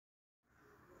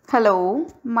Hello,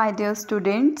 my dear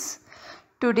students.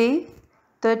 Today,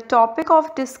 the topic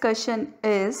of discussion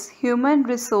is human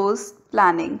resource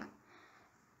planning.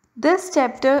 This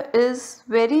chapter is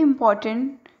very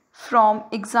important from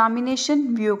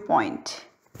examination viewpoint.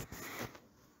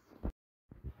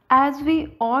 As we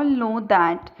all know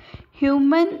that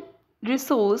human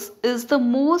resource is the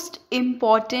most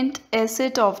important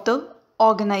asset of the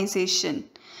organization.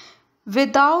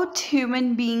 Without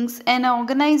human beings, an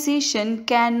organization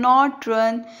cannot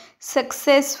run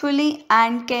successfully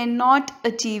and cannot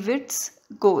achieve its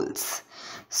goals.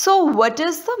 So, what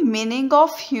is the meaning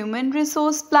of human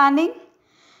resource planning?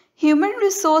 Human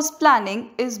resource planning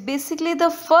is basically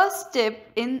the first step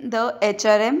in the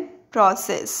HRM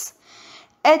process.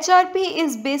 HRP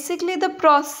is basically the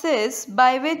process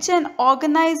by which an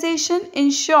organization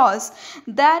ensures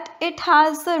that it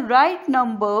has the right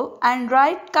number and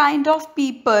right kind of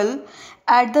people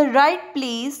at the right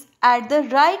place at the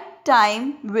right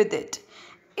time with it.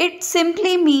 It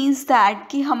simply means that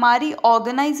कि हमारी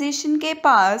organisation के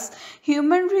पास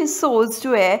human resource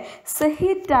जो है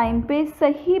सही time पे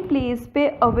सही place पे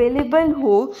available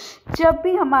हो जब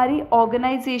भी हमारी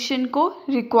ऑर्गेनाइजेशन को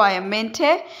रिक्वायरमेंट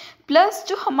है, प्लस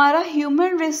जो हमारा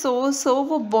ह्यूमन रिसोर्स हो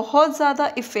वो बहुत ज़्यादा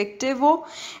इफ़ेक्टिव हो,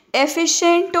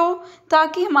 एफिशिएंट हो,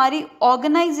 ताकि हमारी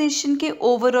ऑर्गेनाइजेशन के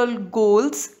ओवरऑल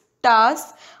गोल्स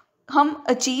टास्क हम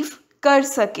अचीव कर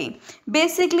सकें.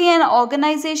 Basically N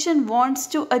organisation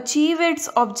wants to achieve it's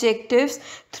objectives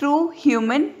through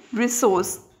human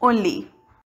resource only.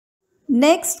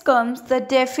 Next comes the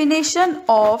definition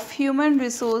of human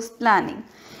resource planning.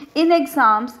 In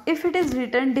exams, if it is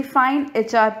written define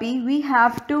HRP, we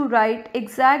have to write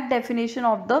exact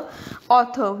definition of the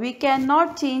author. We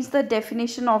cannot change the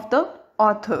definition of the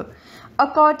author.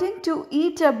 According to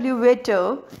E.W.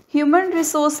 Witter, human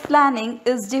resource planning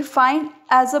is defined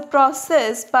as a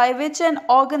process by which an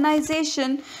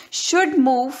organization should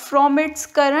move from its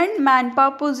current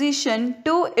manpower position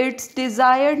to its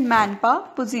desired manpower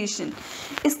position.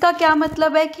 इसका क्या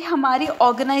मतलब है कि हमारी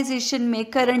organisation में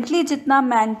currently जितना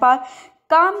manpower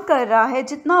काम कर रहा है,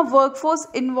 जितना वर्कफोर्स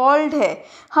इन्वॉल्व है,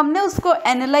 हमने उसको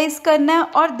एनालाइज करना है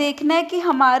और देखना है कि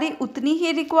हमारी उतनी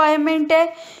ही रिक्वायरमेंट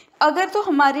है. अगर तो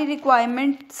हमारी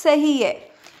रिक्वायरमेंट सही है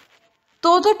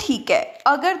तो ठीक है.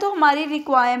 अगर तो हमारी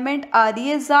रिक्वायरमेंट आ रही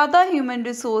है ज़्यादा ह्यूमन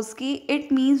रिसोर्स की,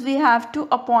 it means we have to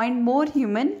appoint more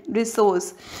human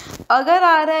resource. अगर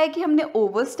आ रहा है कि हमने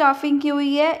ओवर स्टाफिंग की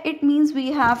हुई है, it means we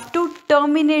have to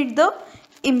terminate the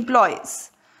employees.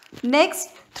 Next,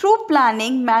 through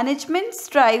planning, management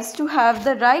strives to have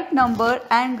the right number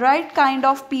and right kind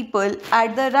of people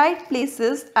at the right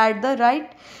places at the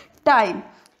right time,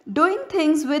 doing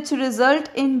things which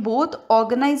result in both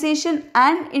organization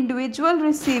and individual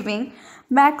receiving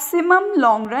maximum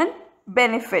long run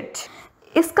benefit.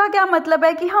 इसका क्या मतलब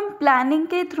है कि हम planning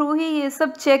के through ही ये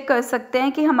सब check कर सकते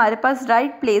हैं कि हमारे पास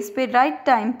राइट प्लेस पे राइट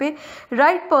टाइम पे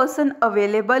राइट पर्सन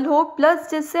अवेलेबल हो, प्लस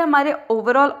जिससे हमारे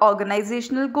ओवरऑल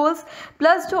ऑर्गेनाइजेशनल गोल्स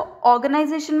प्लस जो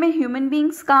ऑर्गेनाइजेशन में ह्यूमन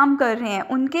बींग्स काम कर रहे हैं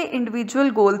उनके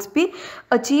इंडिविजुअल गोल्स भी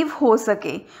अचीव हो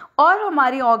सके और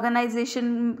हमारी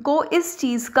ऑर्गेनाइजेशन को इस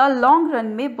चीज़ का लॉन्ग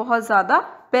रन में बहुत ज़्यादा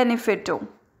बेनिफिट हो.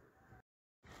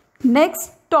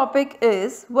 Next topic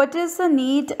is what is the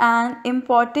need and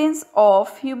importance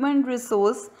of human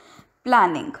resource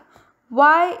planning.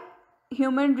 Why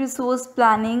human resource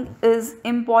planning is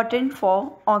important for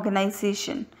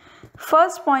organization.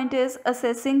 First point is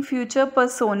assessing future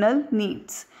personal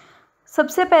needs.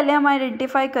 सबसे पहले हम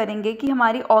identify करेंगे कि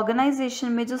हमारी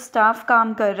ऑर्गेनाइजेशन में जो staff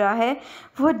काम कर रहा है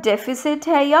वो डेफिसिट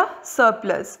है या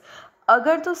सरप्लस.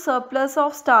 अगर तो सरप्लस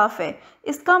ऑफ स्टाफ है,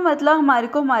 इसका मतलब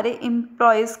हमारे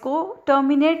एम्प्लॉयज़ को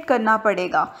टर्मिनेट करना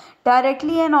पड़ेगा.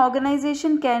 Directly N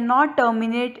organisation can not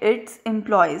terminate it's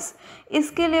employees.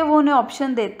 इसके लिए वो उन्हें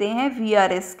ऑप्शन देते हैं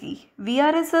VRS की.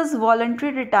 VRS is voluntary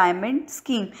retirement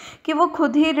scheme, कि वो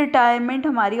खुद ही रिटायरमेंट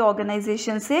हमारी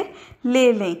ऑर्गेनाइजेशन से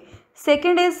ले लें.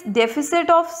 Second is deficit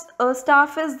of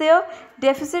staff is there.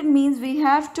 Deficit means we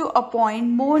have to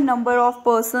appoint more number of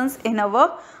persons in our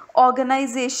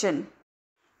organization.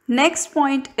 Next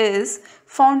point is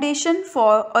foundation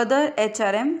for other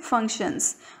HRM functions.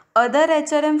 Other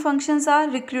HRM functions are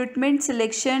recruitment,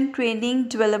 selection, training,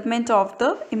 development of the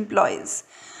employees.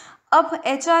 अब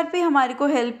HRP हमारे को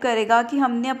help करेगा कि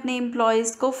हमने अपने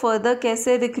employees को further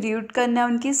कैसे recruit करना है,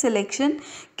 उनकी सिलेक्शन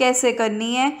कैसे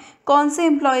करनी है, कौन से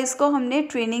एम्प्लॉयज़ को हमने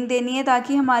ट्रेनिंग देनी है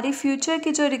ताकि हमारी फ्यूचर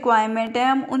की जो रिक्वायरमेंट है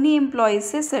हम उन्हीं एम्प्लॉयज़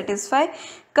से सेटिस्फाई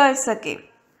कर सकें.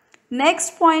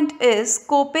 Next point is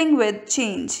coping with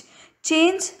change,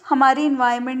 change हमारी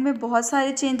इन्वायरमेंट में बहुत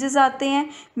सारे चेंजेस आते हैं,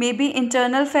 मे बी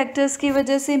इंटरनल फैक्टर्स की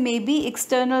वजह से, मे बी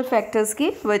एक्सटर्नल फैक्टर्स की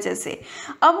वजह से।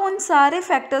 अब उन सारे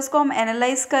फैक्टर्स को हम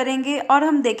एनालाइज करेंगे और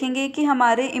हम देखेंगे कि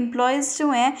हमारे एम्प्लॉयज़ जो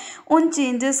हैं उन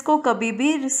चेंजेस को कभी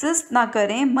भी रेसिस्ट ना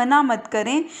करें, मना मत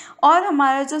करें, और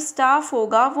हमारा जो स्टाफ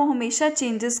होगा वो हमेशा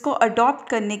चेंजेस को अडॉप्ट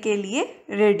करने के लिए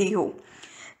रेडी हो।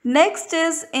 Next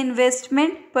is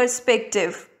investment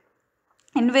perspective.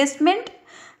 Investment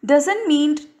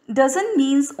doesn't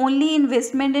means only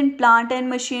investment in plant and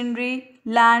machinery,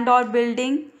 land or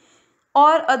building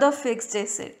or other fixed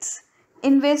assets.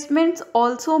 Investments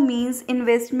also means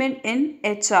investment in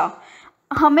HR.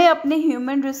 हमें अपने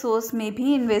ह्यूमन रिसोर्स में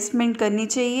भी investment करनी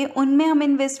चाहिए। उनमें हम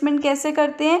इन्वेस्टमेंट कैसे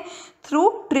करते हैं? Through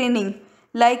training.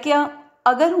 लाइक या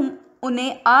अगर हम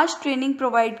उन्हें आज ट्रेनिंग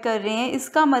प्रोवाइड कर रहे हैं,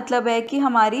 इसका मतलब है कि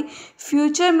हमारी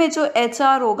फ्यूचर में जो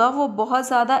HR होगा वो बहुत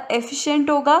ज़्यादा एफिशिएंट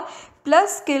होगा,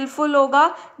 प्लस स्किलफुल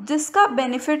होगा, जिसका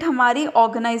बेनिफिट हमारी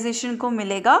ऑर्गेनाइजेशन को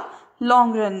मिलेगा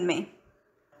लॉन्ग रन में।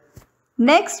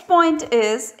 Next point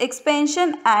is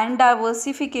expansion and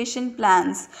diversification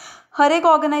plans. हर एक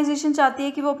ऑर्गेनाइजेशन चाहती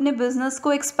है कि वो अपने बिजनेस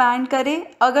को एक्सपैंड करे।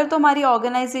 अगर तो हमारी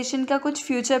ऑर्गेनाइजेशन का कुछ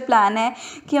फ्यूचर प्लान है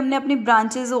कि हमने अपनी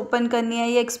ब्रांचेस ओपन करनी है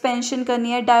या एक्सपेंशन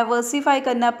करनी है, डाइवर्सिफाई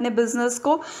करना है अपने बिजनेस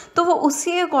को, तो वो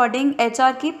उसी अकॉर्डिंग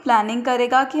HR की प्लानिंग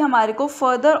करेगा कि हमारे को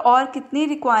फर्दर और कितनी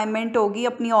रिक्वायरमेंट होगी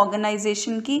अपनी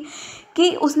ऑर्गेनाइजेशन की, कि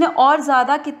उसने और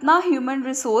ज़्यादा कितना ह्यूमन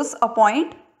रिसोर्स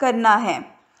अपॉइंट करना है।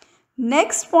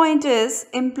 Next point is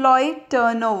employee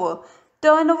turnover.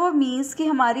 Turnover means कि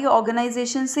हमारी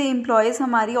ऑर्गेनाइजेशन से एम्प्लॉयज़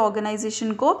हमारी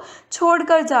ऑर्गेनाइजेशन को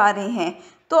छोड़कर जा रहे हैं।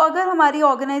 तो अगर हमारी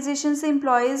ऑर्गेनाइजेशन से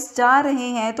एम्प्लॉयज़ जा रहे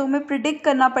हैं तो हमें प्रिडिक्ट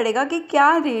करना पड़ेगा कि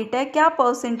क्या रेट है, क्या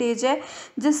परसेंटेज है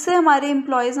जिससे हमारे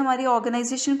एम्प्लॉयज़ हमारी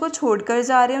ऑर्गेनाइजेशन को छोड़कर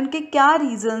जा रहे हैं, उनके क्या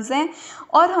रीज़न्स हैं,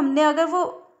 और हमने अगर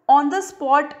वो ऑन द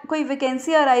स्पॉट कोई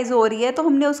वैकेंसी अराइज हो रही है तो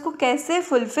हमने उसको कैसे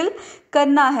फुलफ़िल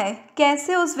करना है,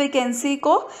 कैसे उस वैकेंसी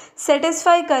को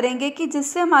सेटिस्फाई करेंगे कि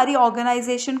जिससे हमारी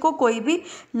ऑर्गेनाइजेशन को कोई भी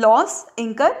लॉस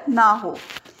इंकर ना हो।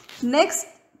 Next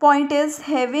point is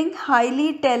having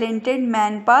highly talented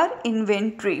man power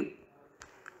inventory.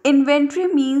 Inventory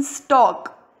means stock.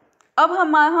 अब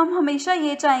हम हमेशा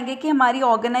ये चाहेंगे कि हमारी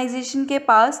ऑर्गेनाइजेशन के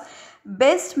पास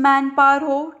बेस्ट मैन पावर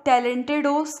हो, टैलेंटेड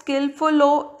हो, स्किलफुल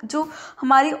हो, जो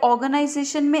हमारी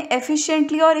ऑर्गेनाइजेशन में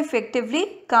एफिशिएंटली और इफ़ेक्टिवली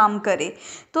काम करे।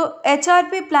 तो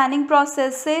HRP प्लानिंग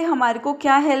प्रोसेस से हमारे को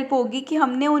क्या हेल्प होगी कि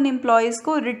हमने उन एम्प्लॉयज़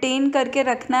को रिटेन करके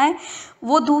रखना है,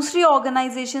 वो दूसरी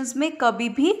ऑर्गेनाइजेशंस में कभी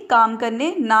भी काम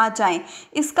करने ना जाएं।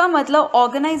 इसका मतलब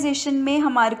ऑर्गेनाइजेशन में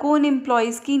हमारे को उन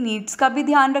एम्प्लॉयज़ की नीड्स का भी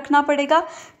ध्यान रखना पड़ेगा,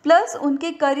 प्लस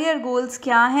उनके करियर गोल्स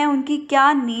क्या हैं, उनकी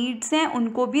क्या नीड्स हैं,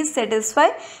 उनको भी सेटिस्फाई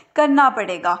करना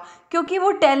पड़ेगा, क्योंकि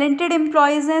वो टैलेंटेड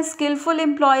एम्प्लॉयज़ हैं, स्किलफुल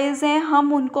एम्प्लॉयज़ हैं।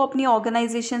 हम उनको अपनी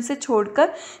ऑर्गेनाइजेशन से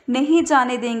छोड़कर नहीं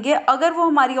जाने देंगे। अगर वो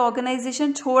हमारी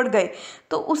ऑर्गेनाइजेशन छोड़ गए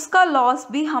तो उसका लॉस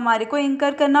भी हमारे को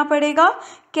इंकर करना पड़ेगा।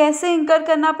 कैसे इंकर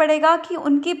करना पड़ेगा? कि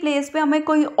उनकी प्लेस पे हमें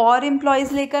कोई और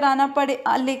एम्प्लॉयज़ लेकर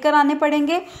आने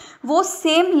पड़ेंगे। वो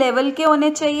सेम लेवल के होने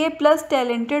चाहिए, प्लस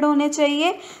टैलेंटेड होने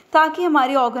चाहिए, ताकि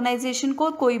हमारी ऑर्गेनाइजेशन को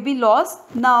कोई भी लॉस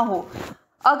ना हो।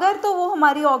 अगर तो वो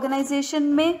हमारी ऑर्गेनाइजेशन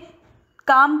में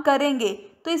काम करेंगे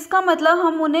तो इसका मतलब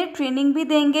हम उन्हें ट्रेनिंग भी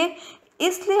देंगे।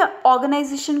 इसलिए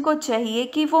ऑर्गेनाइजेशन को चाहिए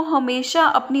कि वो हमेशा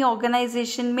अपनी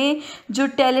ऑर्गेनाइजेशन में जो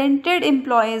टैलेंटेड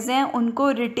एम्प्लॉयज़ हैं उनको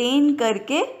रिटेन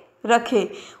करके रखे,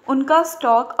 उनका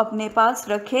स्टॉक अपने पास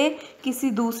रखे, किसी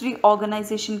दूसरी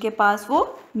ऑर्गेनाइजेशन के पास वो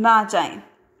ना जाएं।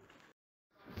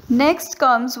 Next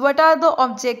comes, what are the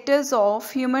objectives of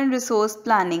human resource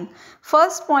planning?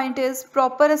 First point is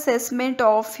proper assessment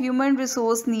of human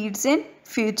resource needs in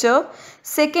future.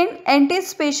 Second,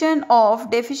 anticipation of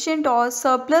deficient or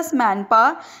surplus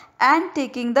manpower and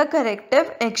taking the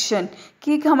corrective action,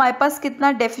 कि हमारे पास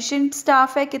कितना deficient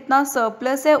staff है, कितना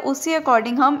surplus है, उसी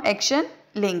according हम action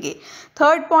लेंगे।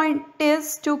 Third point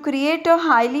is to create a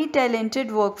highly talented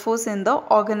workforce in the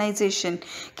organisation,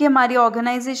 कि हमारी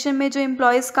ऑर्गेनाइजेशन में जो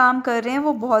एम्प्लॉयज़ काम कर रहे हैं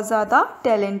वो बहुत ज़्यादा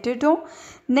टैलेंटेड हो।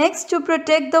 Next, to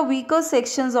protect the weaker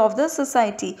sections of the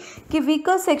society, कि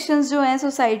वीकर सेक्शंस जो हैं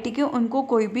सोसाइटी के उनको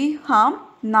कोई भी हार्म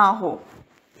ना हो।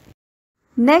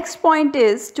 Next point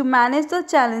is to manage the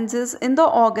challenges in the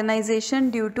organisation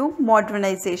due to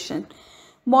modernisation.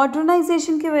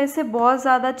 Modernisation की वजह से बहुत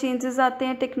ज़्यादा चेंजेस आते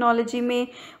हैं टेक्नोलॉजी में,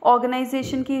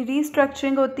 ऑर्गेनाइजेशन की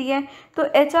रीस्ट्रक्चरिंग होती है। तो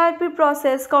HRP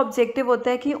प्रोसेस का ऑब्जेक्टिव होता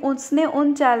है कि उसने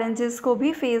उन चैलेंजेस को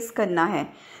भी फेस करना है।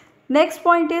 Next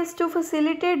point is to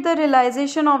facilitate the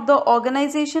realisation of the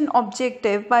organisation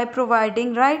objective by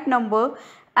providing right number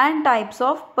and types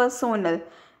of personnel.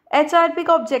 HRP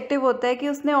का ऑब्जेक्टिव होता है कि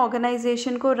उसने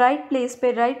ऑर्गेनाइजेशन को राइट प्लेस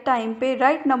पे, राइट टाइम पे,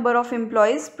 right number of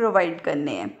employees provide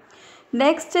करने हैं।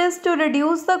 Next is to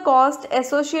reduce the cost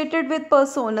associated with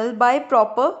personnel by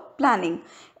proper planning.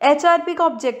 HRP का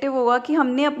ऑब्जेक्टिव होगा कि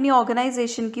हमने अपनी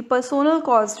ऑर्गेनाइजेशन की पर्सोनल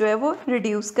कॉस्ट जो है वो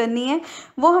रिड्यूस करनी है।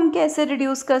 वो हम कैसे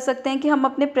रिड्यूस कर सकते हैं कि हम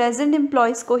अपने प्रेजेंट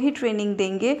एम्प्लॉयज़ को ही ट्रेनिंग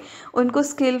देंगे, उनको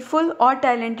स्किलफुल और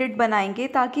टैलेंटेड बनाएंगे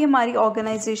ताकि हमारी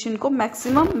ऑर्गेनाइजेशन को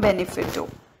मैक्सिमम बेनिफिट हो।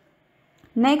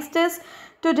 Next is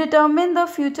to determine the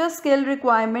future skill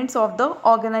requirements of the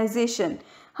organisation.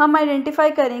 हम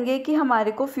आइडेंटिफाई करेंगे कि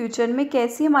हमारे को फ्यूचर में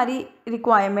कैसी हमारी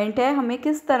रिक्वायरमेंट है, हमें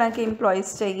किस तरह के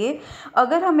एम्प्लॉयज़ चाहिए।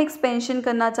 अगर हम एक्सपेंशन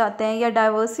करना चाहते हैं या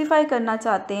डाइवर्सिफाई करना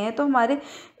चाहते हैं तो हमारे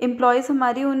एम्प्लॉयज़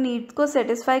हमारी उन नीड्स को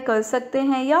सेटिस्फाई कर सकते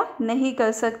हैं या नहीं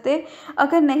कर सकते।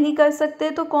 अगर नहीं कर सकते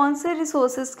तो कौन से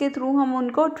रिसोर्सेज के थ्रू हम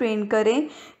उनको ट्रेन करें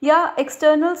या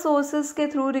एक्सटर्नल सोर्सेज के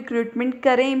थ्रू रिक्रूटमेंट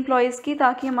करें एम्प्लॉयज़ की,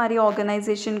 ताकि हमारी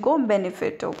ऑर्गेनाइजेशन को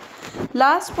बेनिफिट हो।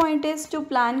 Last point is to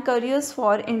plan careers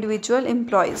for individual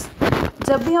employees.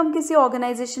 जब भी हम किसी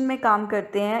ऑर्गेनाइजेशन में काम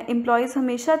करते हैं, एम्प्लॉयज़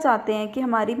हमेशा चाहते हैं कि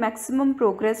हमारी मैक्सिमम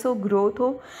प्रोग्रेस हो, ग्रोथ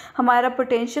हो, हमारा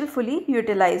पोटेंशियल फुली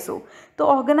यूटिलाइज हो। तो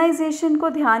ऑर्गेनाइजेशन को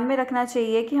ध्यान में रखना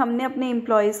चाहिए कि हमने अपने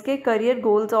एम्प्लॉयज़ के करियर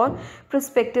गोल्स और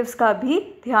पर्सपेक्टिव्स का भी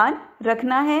ध्यान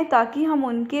रखना है, ताकि हम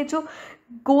उनके जो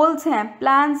गोल्स हैं,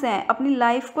 प्लान्स हैं, अपनी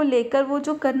लाइफ को लेकर वो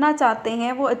जो करना चाहते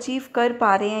हैं वो अचीव कर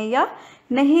पा रहे हैं या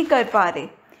नहीं कर पा रहे।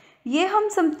 ये हम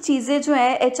सब चीज़ें जो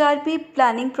है एचआरपी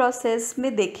प्लानिंग प्रोसेस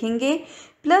में देखेंगे।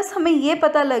 प्लस हमें ये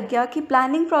पता लग गया कि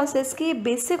प्लानिंग प्रोसेस के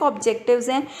बेसिक ऑब्जेक्टिव्स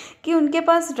हैं कि उनके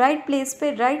पास राइट प्लेस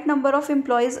पे right number of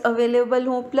employees available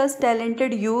हों, प्लस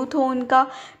टैलेंटेड यूथ हो उनका,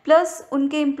 प्लस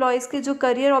उनके एम्प्लॉयज़ के जो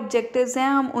करियर ऑब्जेक्टिव्स हैं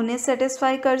हम उन्हें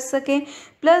सेटिस्फाई कर सकें,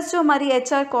 प्लस जो हमारी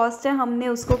एचआर कॉस्ट है हमने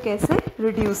उसको कैसे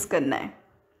रिड्यूस करना है।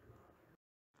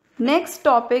 Next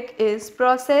topic is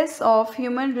process of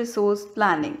human resource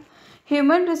planning.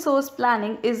 Human resource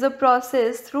planning is the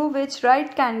process through which right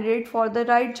candidate for the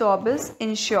right job is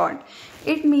ensured.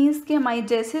 It means कि हमारी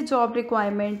जैसे job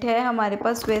requirement है हमारे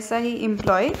पास वैसा ही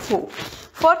employee हो।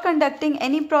 For conducting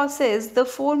any process, the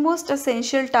foremost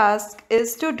essential task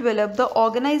is to develop the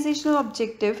organizational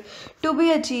objective to be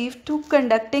achieved to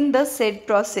conducting the said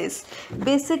process.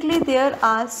 Basically, there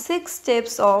are 6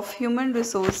 steps of human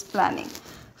resource planning.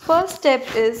 First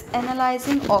step is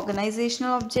analyzing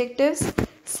organizational objectives.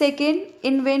 Second,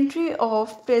 inventory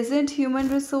of present human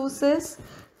resources.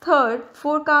 Third,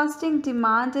 forecasting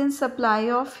demand and supply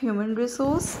of human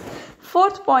resource.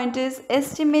 Fourth point is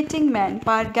estimating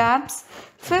manpower gaps.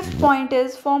 Fifth point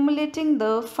is formulating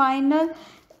the final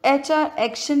HR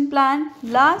action plan.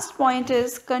 Last point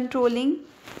is controlling,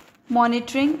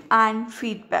 monitoring and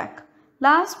feedback.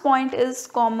 Last point is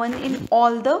common in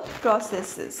all the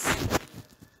processes.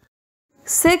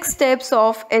 6 steps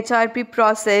of HRP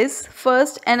process.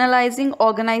 First, analyzing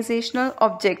organizational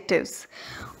objectives.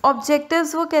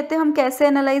 Objectives वो कहते हैं हम कैसे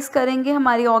analyse करेंगे।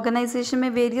 हमारी organisation में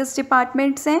various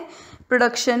departments हैं,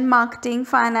 production, marketing,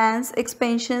 finance,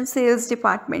 expansion, sales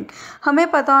department. हमें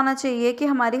पता होना चाहिए कि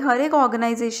हमारी हर एक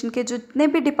ऑर्गेनाइजेशन के जितने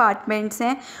भी डिपार्टमेंट्स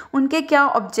हैं उनके क्या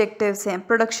ऑब्जेक्टिव्स हैं।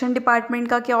 प्रोडक्शन डिपार्टमेंट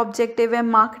का क्या ऑब्जेक्टिव है,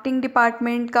 मार्केटिंग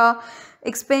डिपार्टमेंट का,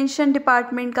 एक्सपेंशन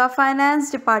डिपार्टमेंट का,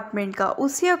 फाइनेंस डिपार्टमेंट का।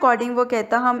 उसी अकॉर्डिंग वो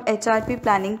कहता हम एचआरपी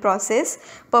प्लानिंग प्रोसेस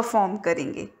परफॉर्म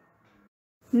करेंगे।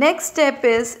 Next step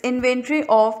is inventory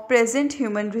of present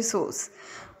human resource.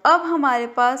 अब हमारे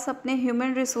पास अपने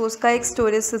ह्यूमन रिसोर्स का एक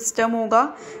स्टोरेज सिस्टम होगा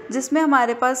जिसमें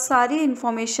हमारे पास सारी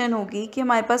इन्फॉर्मेशन होगी कि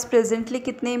हमारे पास प्रेजेंटली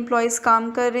कितने एम्प्लॉयज़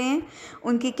काम कर रहे हैं,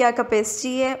 उनकी क्या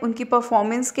कैपेसिटी है, उनकी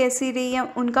परफॉर्मेंस कैसी रही है,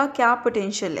 उनका क्या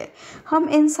पोटेंशियल है। हम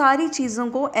इन सारी चीज़ों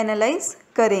को एनालाइज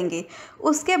करेंगे।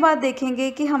 उसके बाद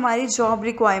देखेंगे कि हमारी जॉब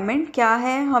रिक्वायरमेंट क्या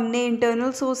है, हमने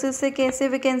इंटरनल सोर्सेज से कैसे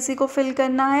वैकेंसी को फिल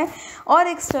करना है और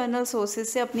एक्सटर्नल सोर्सेज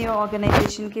से अपनी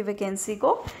ऑर्गेनाइजेशन की वैकेंसी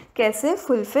को कैसे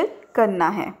फुलफिल करना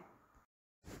है।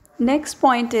 Next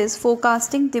point is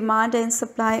forecasting demand and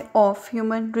supply of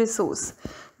human resource.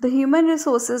 The human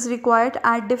resources required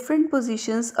at different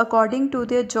positions according to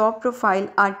their job profile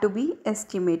are to be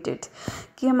estimated.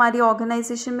 कि हमारी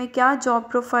organisation में क्या जॉब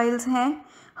प्रोफाइल्स हैं,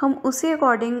 हम उसी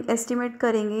अकॉर्डिंग एस्टिमेट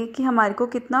करेंगे कि हमारे को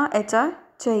कितना एचआर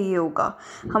चाहिए होगा।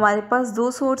 हमारे पास 2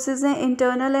 सोर्सेज हैं,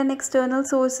 इंटरनल एंड एक्सटर्नल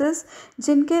सोर्सेज,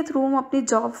 जिनके थ्रू हम अपनी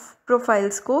जॉब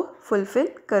प्रोफाइल्स को फुलफिल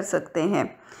कर सकते हैं।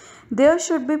 There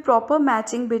should be proper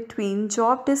matching between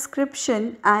job description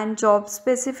and job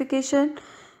specification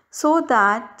so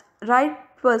that right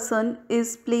person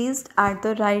is placed at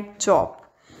the right job.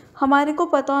 हमारे को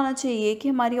पता होना चाहिए कि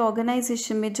हमारी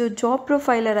ऑर्गेनाइजेशन में जो जॉब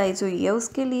प्रोफाइल अराइज हुई है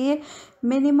उसके लिए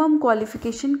मिनिमम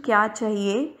क्वालिफ़िकेशन क्या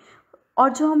चाहिए और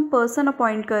जो हम पर्सन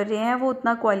अपॉइंट कर रहे हैं वो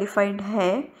उतना क्वालिफाइड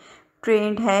है,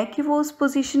 ट्रेंड है कि वो उस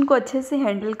पोजीशन को अच्छे से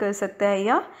हैंडल कर सकता है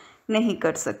या नहीं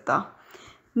कर सकता।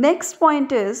 Next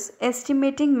point is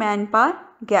estimating man power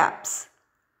gaps.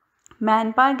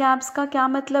 Man power gaps का क्या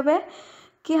मतलब है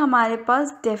कि हमारे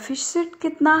पास डेफिसिट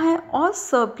कितना है और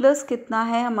सरप्लस कितना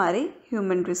है हमारे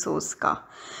ह्यूमन रिसोर्स का।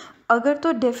 अगर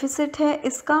तो डेफिसिट है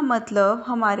इसका मतलब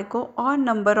हमारे को और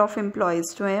नंबर ऑफ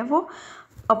एम्प्लॉयज़ जो हैं वो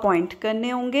अपॉइंट करने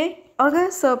होंगे। अगर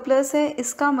सरप्लस है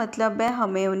इसका मतलब है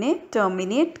हमें उन्हें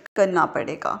टर्मिनेट करना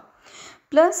पड़ेगा।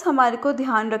 प्लस हमारे को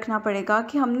ध्यान रखना पड़ेगा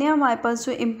कि हमारे पास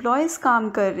जो एम्प्लॉयज़ काम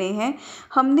कर रहे हैं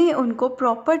हमने उनको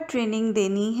प्रॉपर ट्रेनिंग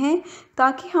देनी है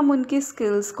ताकि हम उनकी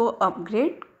स्किल्स को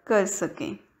अपग्रेड कर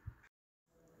सकें।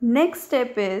 Next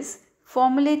step is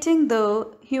formulating the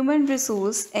human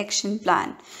resource action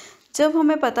plan. जब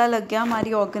हमें पता लग गया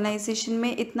हमारी ऑर्गेनाइजेशन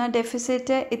में इतना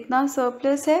डेफिसिट है, इतना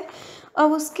सरप्लस है,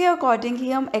 अब उसके अकॉर्डिंग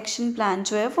ही हम एक्शन प्लान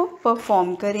जो है वो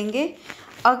परफॉर्म करेंगे।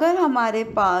 अगर हमारे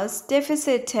पास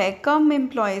डेफिसिट है, कम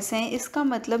एम्प्लॉयज़ हैं, इसका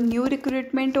मतलब न्यू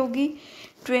रिक्रूटमेंट होगी,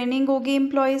 ट्रेनिंग होगी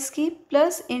एम्प्लॉयज़ की,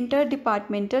 प्लस इंटर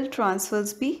डिपार्टमेंटल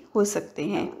ट्रांसफ़र्स भी हो सकते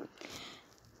हैं।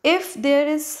 इफ़ देयर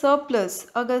इज़ सरप्लस,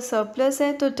 अगर सरप्लस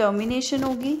है तो टर्मिनेशन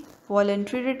होगी,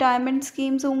 वॉलंटरी रिटायरमेंट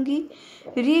स्कीम्स होंगी,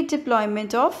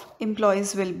 redeployment of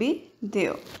employees will be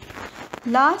there.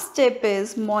 Last step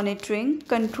is monitoring,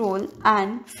 control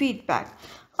and feedback.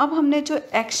 अब हमने जो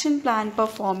एक्शन प्लान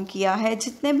परफॉर्म किया है,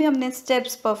 जितने भी हमने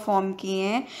स्टेप्स परफॉर्म किए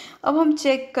हैं, अब हम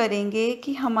चेक करेंगे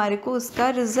कि हमारे को उसका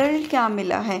रिज़ल्ट क्या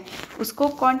मिला है। उसको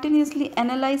कॉन्टिन्यूसली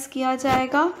एनालाइज किया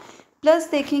जाएगा, प्लस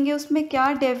देखेंगे उसमें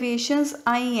क्या डेविएशंस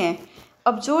आई हैं।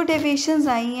 अब जो डेविएशंस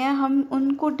आई हैं हम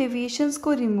उनको डेविएशंस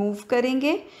को रिमूव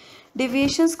करेंगे।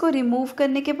 डेविएशंस को रिमूव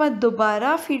करने के बाद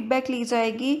दोबारा फीडबैक ली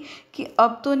जाएगी कि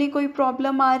अब तो नहीं कोई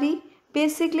प्रॉब्लम आ रही।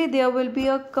 Basically, there will be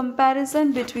a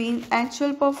comparison between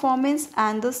actual performance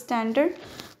and the standard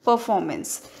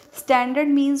performance. Standard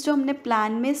means जो हमने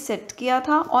प्लान में सेट किया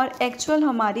था और एक्चुअल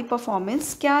हमारी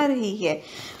परफॉर्मेंस क्या रही है।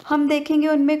 हम देखेंगे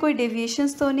उनमें कोई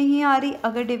डेविएशंस तो नहीं आ रही।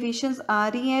 अगर डेविएशंस आ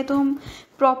रही हैं तो हम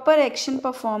प्रॉपर एक्शन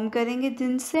परफॉर्म करेंगे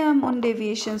जिनसे हम उन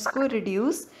डेविएशंस को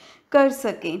रिड्यूस कर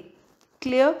सकें।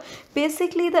 Clear?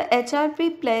 Basically, the HRP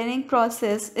planning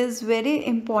process is very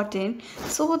important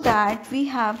so that we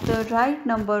have the right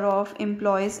number of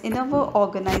employees in our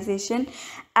organization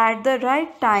at the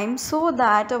right time so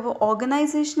that our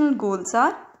organizational goals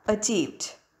are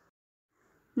achieved.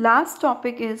 Last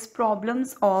topic is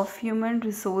problems of human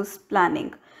resource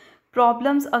planning.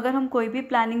 Problems, अगर हम कोई भी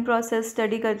planning process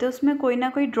study करते हैं उसमें कोई ना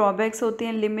कोई ड्रॉबैक्स होती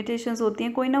हैं, लिमिटेशंस होती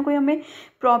हैं, कोई ना कोई हमें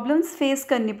प्रॉब्लम्स फेस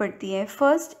करनी पड़ती हैं।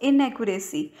 फर्स्ट,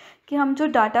 इनएक्यूरेसी, कि हम जो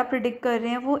डाटा प्रिडिक्ट कर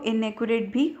रहे हैं वो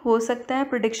इनएक्यूरेट भी हो सकता है,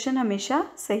 प्रिडिक्शन हमेशा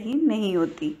सही नहीं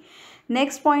होती।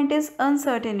 नेक्स्ट पॉइंट इज़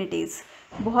अनसर्टेनिटीज़,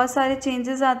 बहुत सारे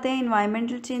चेंजेस आते हैं,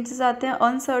 इन्वायरमेंटल चेंजेस आते हैं,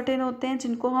 अनसर्टेन होते हैं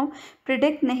जिनको हम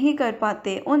प्रिडिक्ट नहीं कर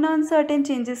पाते। उन अनसर्टेन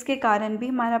चेंजेस के कारण भी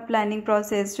हमारा प्लानिंग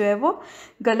प्रोसेस जो है वो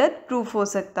गलत प्रूफ हो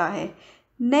सकता है।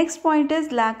 Next point is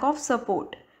lack of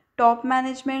support, top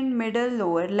management, middle,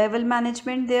 lower level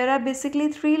management, there are basically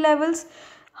 3 levels.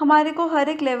 हमारे को हर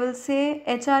एक लेवल से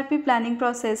एचआरपी प्लानिंग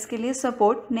प्रोसेस के लिए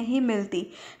सपोर्ट नहीं मिलती।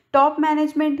 टॉप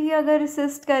मैनेजमेंट ही अगर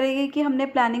असिस्ट करेगी कि हमने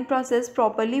प्लानिंग प्रोसेस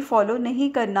प्रॉपरली फॉलो नहीं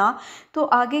करना तो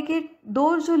आगे के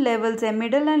 2 जो लेवल्स हैं,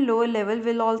 middle and lower level,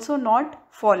 will also not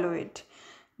follow it.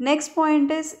 Next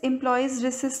point is employees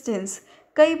resistance,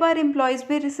 कई बार एम्प्लॉयज़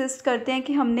भी रेसिस्ट करते हैं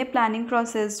कि हमने प्लानिंग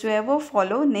प्रोसेस जो है वो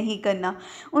फॉलो नहीं करना।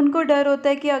 उनको डर होता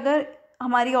है कि अगर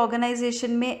हमारी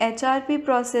ऑर्गेनाइजेशन में एचआरपी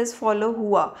प्रोसेस फॉलो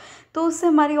हुआ तो उससे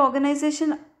हमारी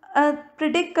ऑर्गेनाइजेशन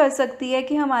प्रिडिक्ट कर सकती है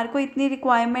कि हमारे को इतनी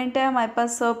रिक्वायरमेंट है, हमारे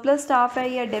पास सरप्लस स्टाफ है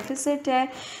या डेफिसिट है।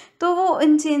 तो वो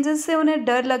इन चेंजेस से उन्हें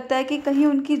डर लगता है कि कहीं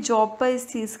उनकी जॉब पर इस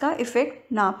चीज़ का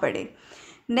इफ़ेक्ट ना पड़े।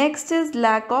 Next is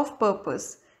lack of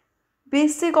purpose,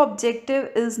 basic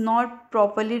objective is not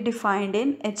properly defined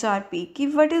in HRP कि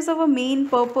what is our main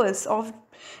purpose of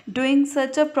doing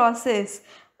such a process.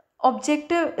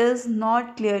 Objective is not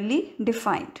clearly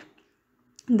defined.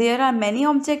 There are many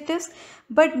objectives,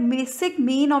 but basic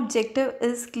main objective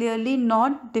is clearly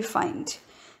not defined.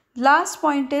 Last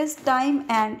point is time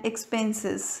and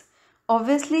expenses.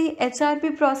 Obviously,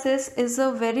 HRP process is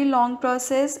a very long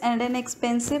process and an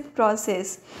expensive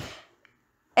process.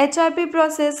 HRP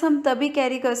process हम तभी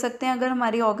carry कर सकते हैं अगर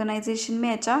हमारी organisation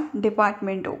में HR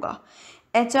department होगा।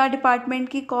 HR department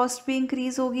की कॉस्ट भी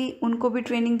इंक्रीज़ होगी, उनको भी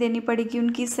ट्रेनिंग देनी पड़ेगी,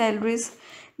 उनकी salaries.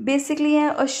 Basically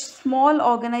a small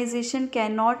organisation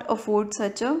can not afford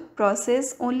such a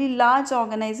process, only large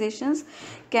organisations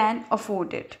can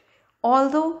afford it.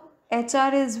 Although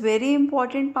HR is very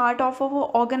important part of our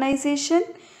organization,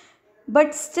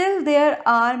 but still there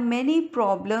are many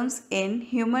problems in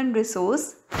human resource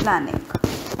planning.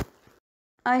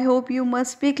 I hope you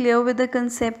must be clear with the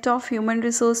concept of human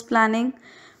resource planning.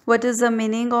 what is the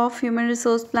meaning of human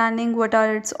resource planning, what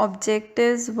are its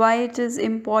objectives, why it is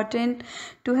important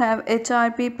to have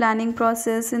HRP planning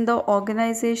process in the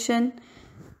organization.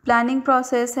 Planning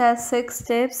process has 6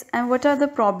 steps and what are the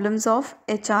problems of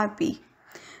HRP.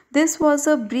 This was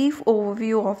a brief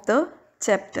overview of the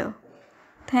chapter.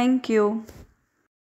 Thank you.